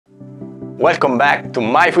Welcome back to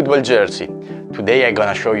my football jersey. Today I'm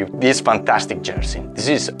gonna show you this fantastic jersey. This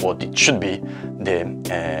is what it should be,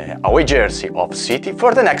 the away jersey of City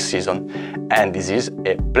for the next season, and this is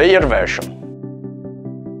a player version.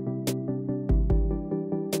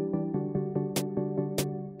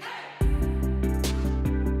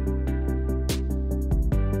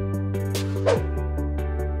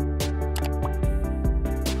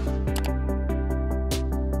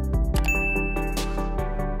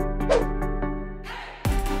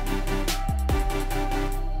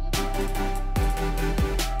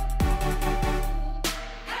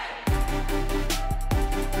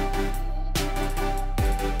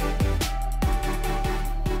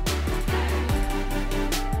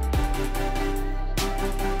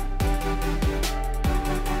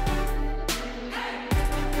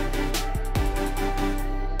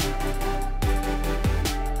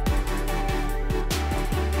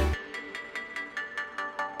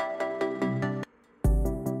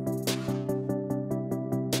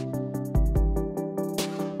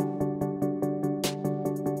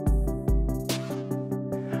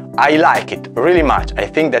 I like it really much. I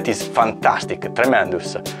think that is fantastic,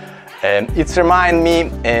 tremendous. It reminds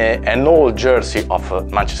me an old jersey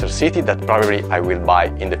of Manchester City that probably I will buy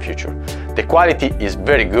in the future. The quality is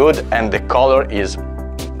very good and the color is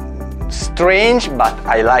strange, but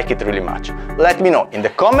I like it really much. Let me know in the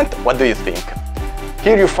comment what do you think.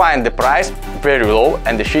 Here you find the price very low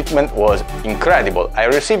and the shipment was incredible. I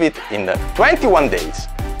received it in 21 days.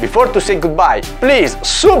 Before to say goodbye, please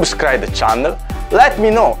subscribe the channel. Let me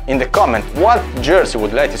know in the comment what jersey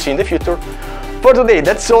would like to see in the future. For today,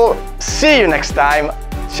 that's all. See you next time.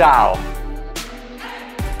 Ciao!